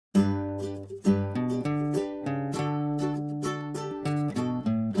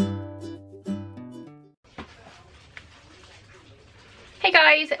Hey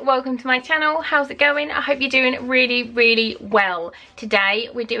guys, welcome to my channel. How's it going? I hope you're doing really well. Today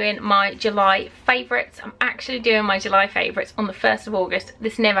we're doing my July favourites. I'm actually doing my July favourites on the 1st of August.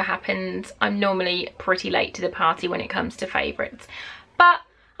 This never happens. I'm normally pretty late to the party when it comes to favourites. But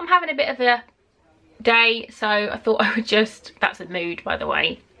I'm having a bit of a day, so I thought I would just, that's a mood by the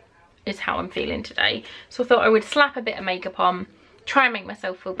way, is how I'm feeling today. So I thought I would slap a bit of makeup on, try and make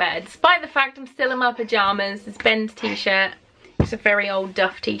myself feel better. Despite the fact I'm still in my pyjamas, this Ben's t-shirt. It's a very old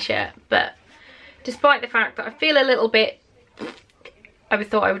Duff t-shirt, but despite the fact that I feel a little bit, I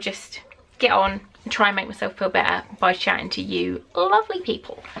thought I would just get on and try and make myself feel better by chatting to you lovely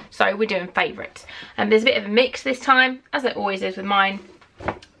people. So we're doing favourites, and there's a bit of a mix this time, as it always is with mine.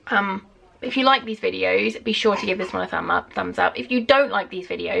 If you like these videos, be sure to give this one a thumbs up. If you don't like these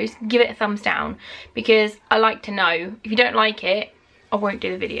videos, give it a thumbs down, because I like to know. If you don't like it, I won't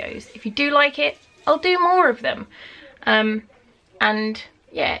do the videos. If you do like it, I'll do more of them. And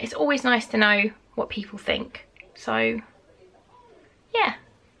yeah, it's always nice to know what people think. So yeah,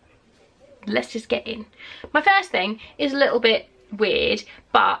 let's just get in. My first thing is a little bit weird,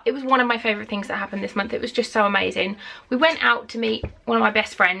 but it was one of my favourite things that happened this month. It was just so amazing. We went out to meet one of my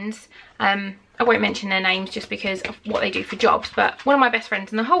best friends. I won't mention their names just because of what they do for jobs, but one of my best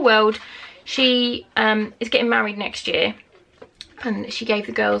friends in the whole world. She is getting married next year. And she gave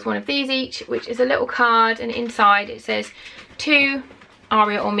the girls one of these each, which is a little card, and inside it says, "To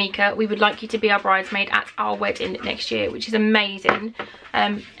Aria or Mika, we would like you to be our bridesmaid at our wedding next year," which is amazing.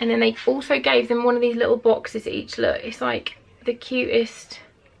 And then they also gave them one of these little boxes each. Look, it's like the cutest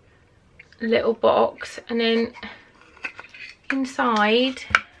little box, and then inside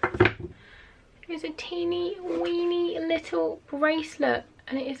is a teeny weeny little bracelet,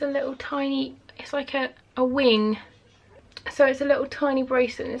 and it is a little tiny, it's like a wing. So it's a little tiny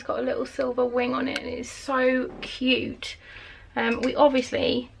bracelet, and it's got a little silver wing on it, and it's so cute. We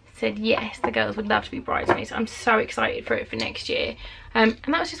obviously said yes, the girls would love to be bridesmaids. I'm so excited for it for next year. And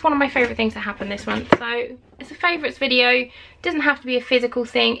that was just one of my favourite things that happened this month. So it's a favourites video. It doesn't have to be a physical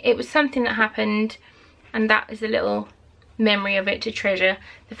thing. It was something that happened, and that is a little memory of it to treasure.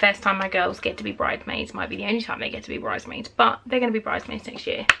 The first time my girls get to be bridesmaids. Might be the only time they get to be bridesmaids, but they're going to be bridesmaids next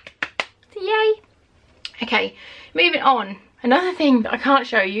year. So yay! Okay, moving on. Another thing that I can't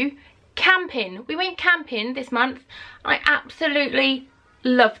show you, camping. We went camping this month. I absolutely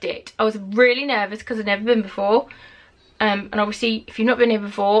loved it. I was really nervous because I've never been before. And obviously, if you've not been here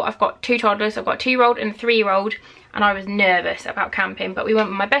before, I've got two toddlers. I've got a 2-year-old and a 3-year-old. And I was nervous about camping. But we went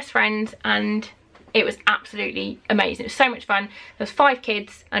with my best friends, and it was absolutely amazing. It was so much fun. There was 5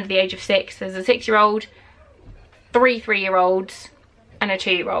 kids under the age of 6. There's a 6-year-old, 3 3-year-olds, and a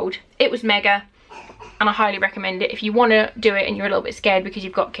 2-year-old. It was mega. And I highly recommend it. If you want to do it and you're a little bit scared because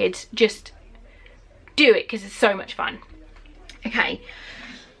you've got kids, just do it because it's so much fun. Okay,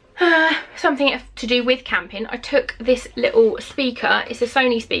 something to do with camping. I took this little speaker. It's a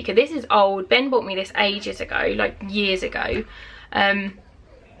Sony speaker. This is old. Ben bought me this ages ago, like years ago. And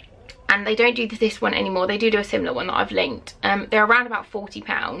they don't do this one anymore. They do a similar one that I've linked. They're around about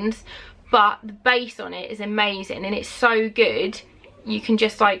 £40, but the bass on it is amazing, and it's so good. You can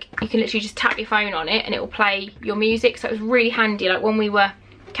just you can literally just tap your phone on it and it will play your music. So it was really handy. Like when we were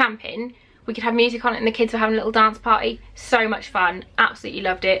camping, we could have music on it and the kids were having a little dance party. So much fun. Absolutely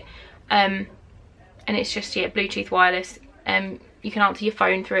loved it. And it's just, yeah, Bluetooth wireless. You can answer your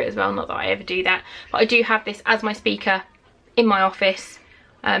phone through it as well. Not that I ever do that, but I do have this as my speaker in my office.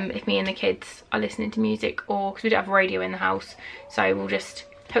 If me and the kids are listening to music, or because we don't have a radio in the house, so we'll just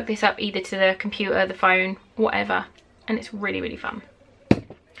hook this up either to the computer, the phone, whatever, and it's really fun.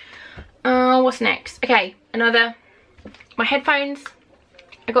 What's next? Okay, my headphones.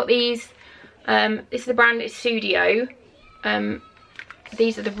 I got these. This is the brand, it's Studio.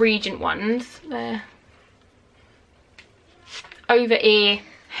 These are the Regent ones. They're over-ear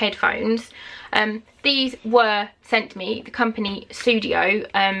headphones. These were sent to me. The company Studio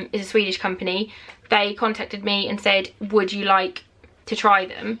is a Swedish company. They contacted me and said, would you like to try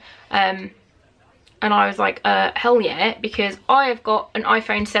them? And I was like, hell yeah, because I have got an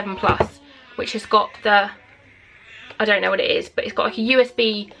iPhone 7 Plus, which has got the, I don't know what it is, but it's got like a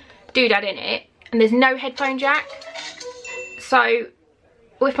USB doodad in it, and there's no headphone jack. So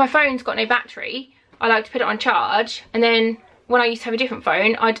if my phone's got no battery, I like to put it on charge, and then when I used to have a different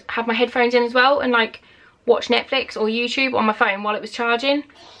phone, I'd have my headphones in as well and like watch Netflix or YouTube on my phone while it was charging.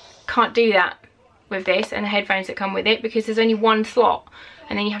 Can't do that with this and the headphones that come with it, because there's only one slot,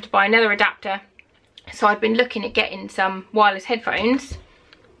 and then you have to buy another adapter. So I'd been looking at getting some wireless headphones,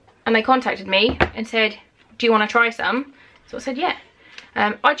 and they contacted me and said, do you want to try some? So I said yeah.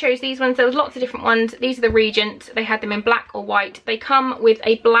 I chose these ones. There was lots of different ones. These are the Regent. They had them in black or white. They come with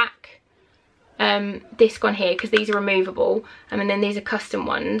a black disc on here because these are removable, and then these are custom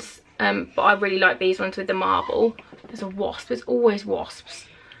ones. But I really like these ones with the marble. There's a wasp. There's always wasps.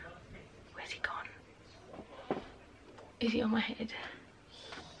 Where's he gone? Is he on my head?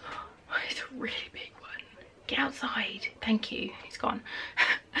 Oh, it's a really big one. Get outside. Thank you. He's gone.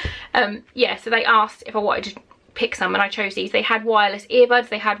 Yeah, so they asked if I wanted to pick some, and I chose these. They had wireless earbuds.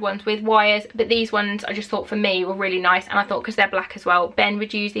 They had ones with wires, but these ones I just thought for me were really nice, and I thought because they're black as well, Ben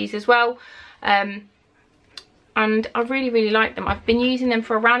would use these as well. And I really like them. I've been using them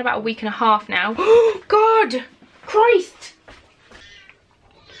for around about a week and a half now. Oh God, Christ,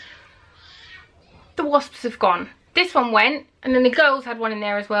 the wasps have gone. This one went, and then the girls had one in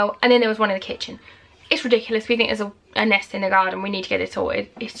there as well, and then there was one in the kitchen. It's ridiculous. We think there's a nest in the garden. We need to get it sorted.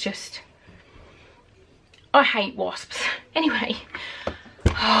 It's just, I hate wasps. Anyway,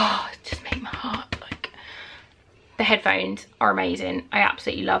 oh, it just made my heart like. The headphones are amazing. I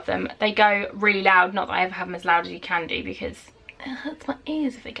absolutely love them. They go really loud. Not that I ever have them as loud as you can do because it hurts my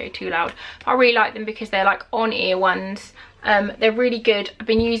ears if they go too loud. But I really like them because they're like on-ear ones. They're really good. I've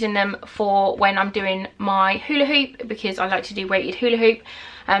been using them for when I'm doing my hula hoop because I like to do weighted hula hoop.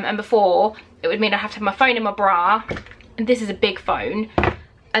 And before, it would mean I have to have my phone in my bra, and this is a big phone,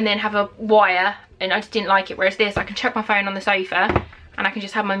 and then have a wire, and I just didn't like it. Whereas this, I can chuck my phone on the sofa and I can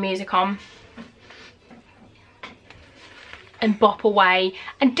just have my music on and bop away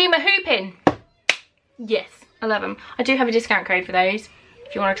and do my hooping. Yes, I love them. I do have a discount code for those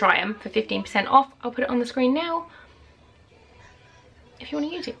if you want to try them for 15% off. I'll put it on the screen now if you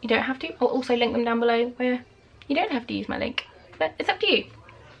want to use it. You don't have to. I'll also link them down below where you don't have to use my link, but it's up to you.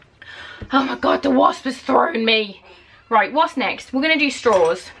 Oh my God, the wasp has thrown me. Right, what's next? We're going to do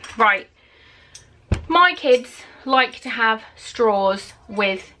straws. Right, my kids like to have straws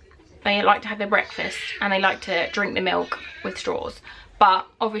with, they like to have their breakfast and they like to drink the milk with straws. But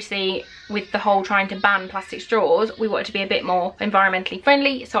obviously with the whole trying to ban plastic straws, we wanted to be a bit more environmentally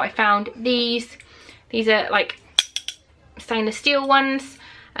friendly. So I found these. These are like stainless steel ones.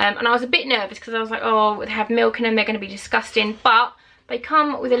 And I was a bit nervous because I was like, oh, they have milk in them, they're going to be disgusting. But they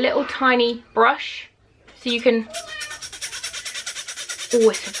come with a little tiny brush. So you can, oh,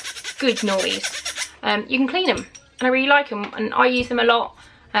 it's a good noise. You can clean them. And I really like them. And I use them a lot.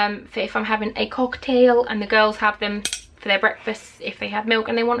 For if I'm having a cocktail, and the girls have them for their breakfast if they have milk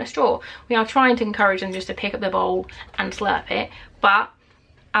and they want a straw. We are trying to encourage them just to pick up the bowl and slurp it, but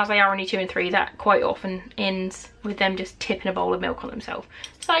as they are only 2 and 3, that quite often ends with them just tipping a bowl of milk on themselves.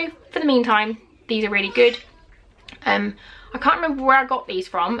 So for the meantime, these are really good. I can't remember where I got these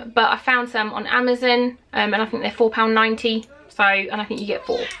from, but I found some on Amazon, and I think they're £4.90. So, and I think you get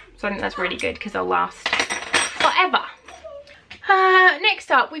 4. So I think that's really good because they'll last forever.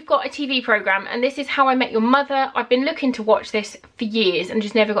 Next up, we've got a TV programme, and this is How I Met Your Mother. I've been looking to watch this for years and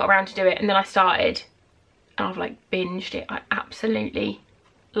just never got around to do it, and then I started and I've like binged it. I absolutely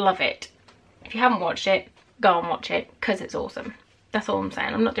love it. If you haven't watched it, go and watch it because it's awesome. That's all I'm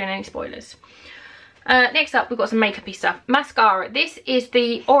saying. I'm not doing any spoilers. Next up, we've got some makeup-y stuff. Mascara. This is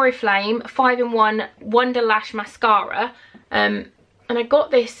the Oriflame 5-in-1 Wonder Lash Mascara, and I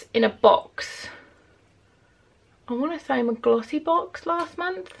got this in a box. I want to say my glossy box last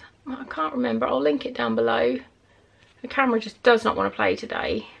month. I can't remember. I'll link it down below. The camera just does not want to play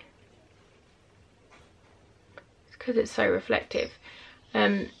today. It's because it's so reflective.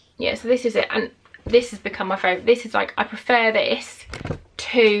 Yeah, so this is it. And this has become my favourite. This is like, I prefer this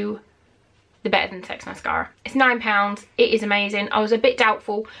to the Better Than Sex mascara. It's £9. It is amazing. I was a bit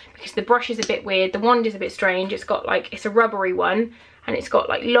doubtful because the brush is a bit weird. The wand is a bit strange. It's got like, it's a rubbery one. And it's got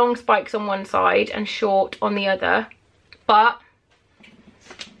like long spikes on one side and short on the other. But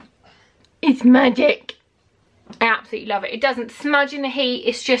it's magic. I absolutely love it. It doesn't smudge in the heat.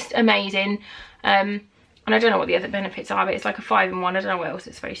 It's just amazing. And I don't know what the other benefits are, but it's like a 5-in-1. I don't know what else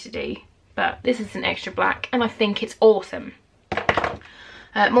it's supposed to do. But this is an extra black and I think it's awesome.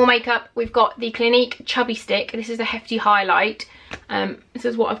 More makeup. We've got the Clinique Chubby Stick. This is a hefty highlight. This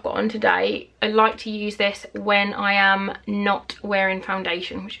is what I've got on today. I like to use this when I am not wearing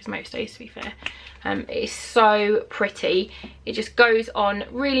foundation, which is most days to be fair. It is so pretty. It just goes on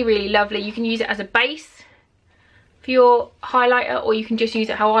really, really lovely. You can use it as a base for your highlighter, or you can just use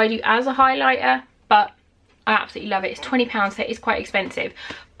it how I do as a highlighter, but I absolutely love it. It's £20, so it is quite expensive,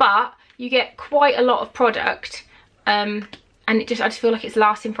 but you get quite a lot of product, and I just feel like it's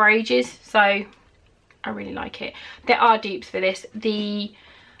lasting for ages, so I really like it. There are dupes for this. The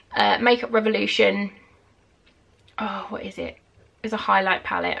Makeup Revolution, oh, what is it? It's a highlight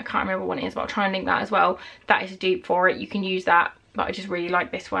palette. I can't remember what it is, but I'll try and link that as well. That is a dupe for it. You can use that but I just really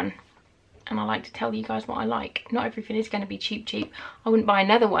like this one. And I like to tell you guys what I like. Not everything is going to be cheap. I wouldn't buy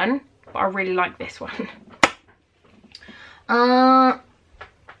another one, but I really like this one.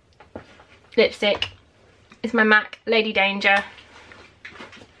 Lipstick is my MAC Lady Danger.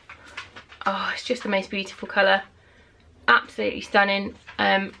 Oh, it's just the most beautiful colour. Absolutely stunning.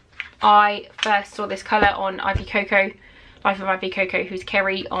 I first saw this colour on Ivy Coco, Life of Ivy Coco, who's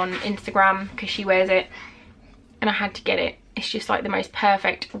Kerry on Instagram, because she wears it. And I had to get it. It's just like the most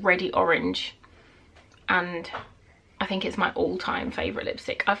perfect reddy orange. And I think it's my all-time favourite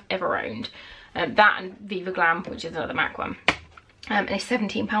lipstick I've ever owned. That and Viva Glam, which is another MAC one. And it's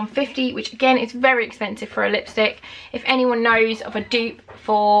 £17.50, which again is very expensive for a lipstick. If anyone knows of a dupe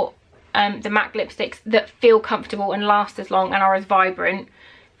for the MAC lipsticks that feel comfortable and last as long and are as vibrant,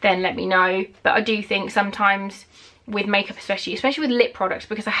 then let me know. But I do think sometimes with makeup, especially with lip products,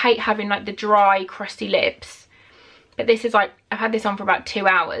 because I hate having like the dry, crusty lips. But this is like, I've had this on for about 2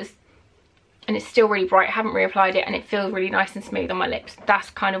 hours and it's still really bright. I haven't reapplied it and it feels really nice and smooth on my lips. That's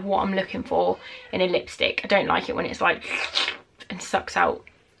kind of what I'm looking for in a lipstick. I don't like it when it's like and sucks out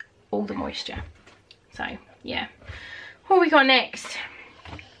all the moisture. So yeah, what have we got next?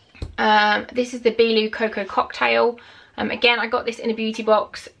 This is the Belu Cocoa Cocktail. Again, I got this in a beauty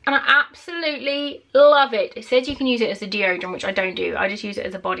box and I absolutely love it. It says you can use it as a deodorant, which I don't do. I just use it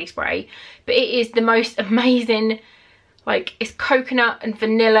as a body spray. But it is the most amazing, like, it's coconut and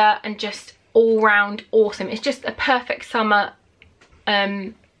vanilla and just all round awesome. It's just a perfect summer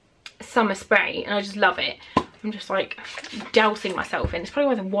spray and I just love it. I'm just like dousing myself in. It's probably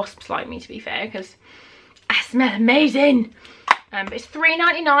why the wasps like me, to be fair, because I smell amazing. But it's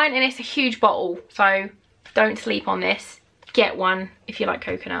 £3.99 and it's a huge bottle, so don't sleep on this. Get one if you like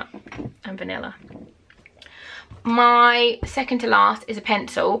coconut and vanilla. My second to last is a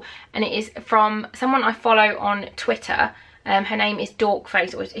pencil, and it is from someone I follow on Twitter. Her name is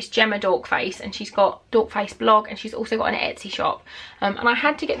Dorkface, or it's Gemma Dorkface, and she's got Dorkface blog, and she's also got an Etsy shop. And I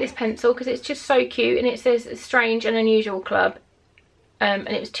had to get this pencil because it's just so cute, and it says Strange and Unusual Club, and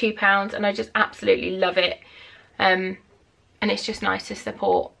it was £2, and I just absolutely love it. And it's just nice to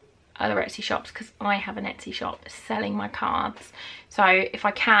support other Etsy shops, because I have an Etsy shop selling my cards. So if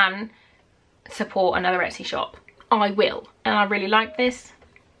I can support another Etsy shop, I will. And I really like this,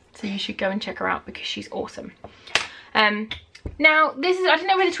 so you should go and check her out because she's awesome. Now this is, I don't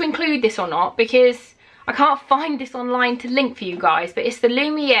know whether to include this or not because I can't find this online to link for you guys, but it's the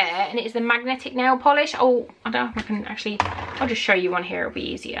Lumiere and it is the magnetic nail polish. Oh, I don't know if I can actually, I'll just show you one here, it'll be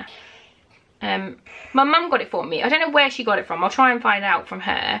easier. My mum got it for me. I don't know where she got it from. I'll try and find out from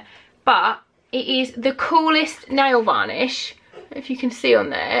her. But it is the coolest nail varnish. If you can see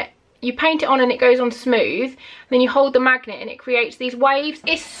on there. You paint it on and it goes on smooth. Then you hold the magnet and it creates these waves.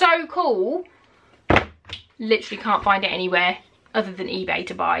 It's so cool. Literally can't find it anywhere other than eBay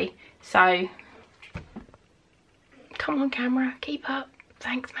to buy. So, come on camera, keep up.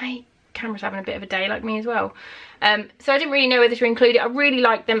 Thanks, mate. Camera's having a bit of a day like me as well. So I didn't really know whether to include it. I really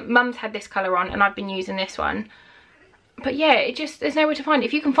like them. Mum's had this colour on and I've been using this one. But yeah, it just, there's nowhere to find it.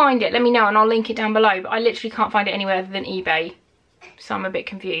 If you can find it, let me know and I'll link it down below. But I literally can't find it anywhere other than eBay. So I'm a bit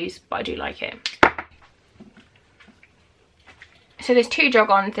confused, but I do like it. So there's 2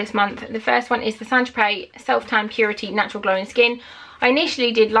 jog-ons this month. The first one is the Saint Tropez Self-Tan Purity Natural Glowing Skin. I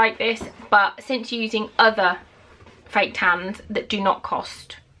initially did like this, but since using other fake tans that do not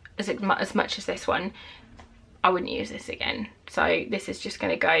cost as much as this one, I wouldn't use this again. So this is just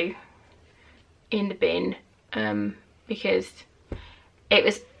going to go in the bin because it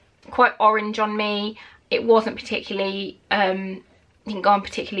was quite orange on me. It wasn't particularly, didn't go on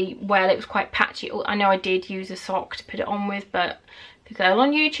particularly well. It was quite patchy. I know I did use a sock to put it on with, but the girl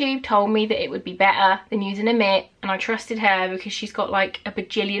on YouTube told me that it would be better than using a mitt, and I trusted her because she's got like a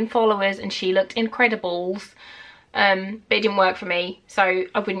bajillion followers and she looked incredibles. But it didn't work for me, so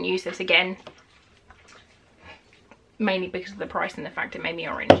I wouldn't use this again. Mainly because of the price and the fact it made me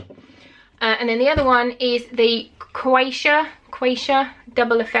orange. And then the other one is the Quasha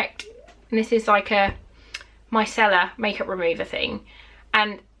Double Effect. And this is like a micellar makeup remover thing.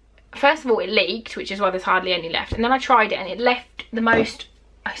 And first of all, it leaked, which is why there's hardly any left. And then I tried it and it left the most,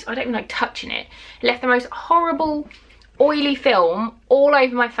 I don't even like touching it. It left the most horrible oily film all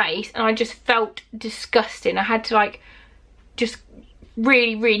over my face, and I just felt disgusting. I had to like just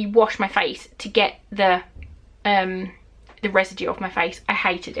really wash my face to get the residue off my face. I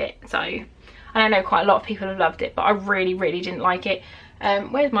hated it. So, and I know quite a lot of people have loved it, but I really didn't like it.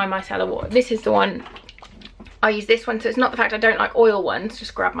 Where's my micellar water? This is the one. I use this one, so it's not the fact I don't like oil ones.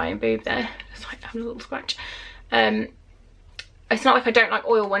 Just grab my own boob there. It's like having a little scratch. It's not like I don't like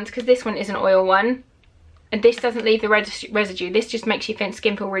oil ones, because this one is an oil one. and this doesn't leave the residue. This just makes your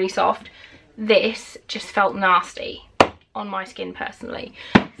skin feel really soft. This just felt nasty on my skin personally.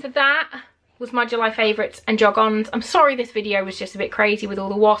 So that was my July favourites and jog-ons. I'm sorry this video was just a bit crazy with all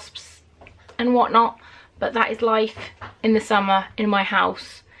the wasps and whatnot, but that is life in the summer in my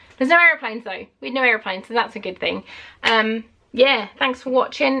house. There's no aeroplanes though. We had no aeroplanes, so that's a good thing. Yeah, thanks for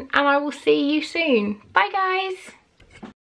watching, and I will see you soon. Bye guys.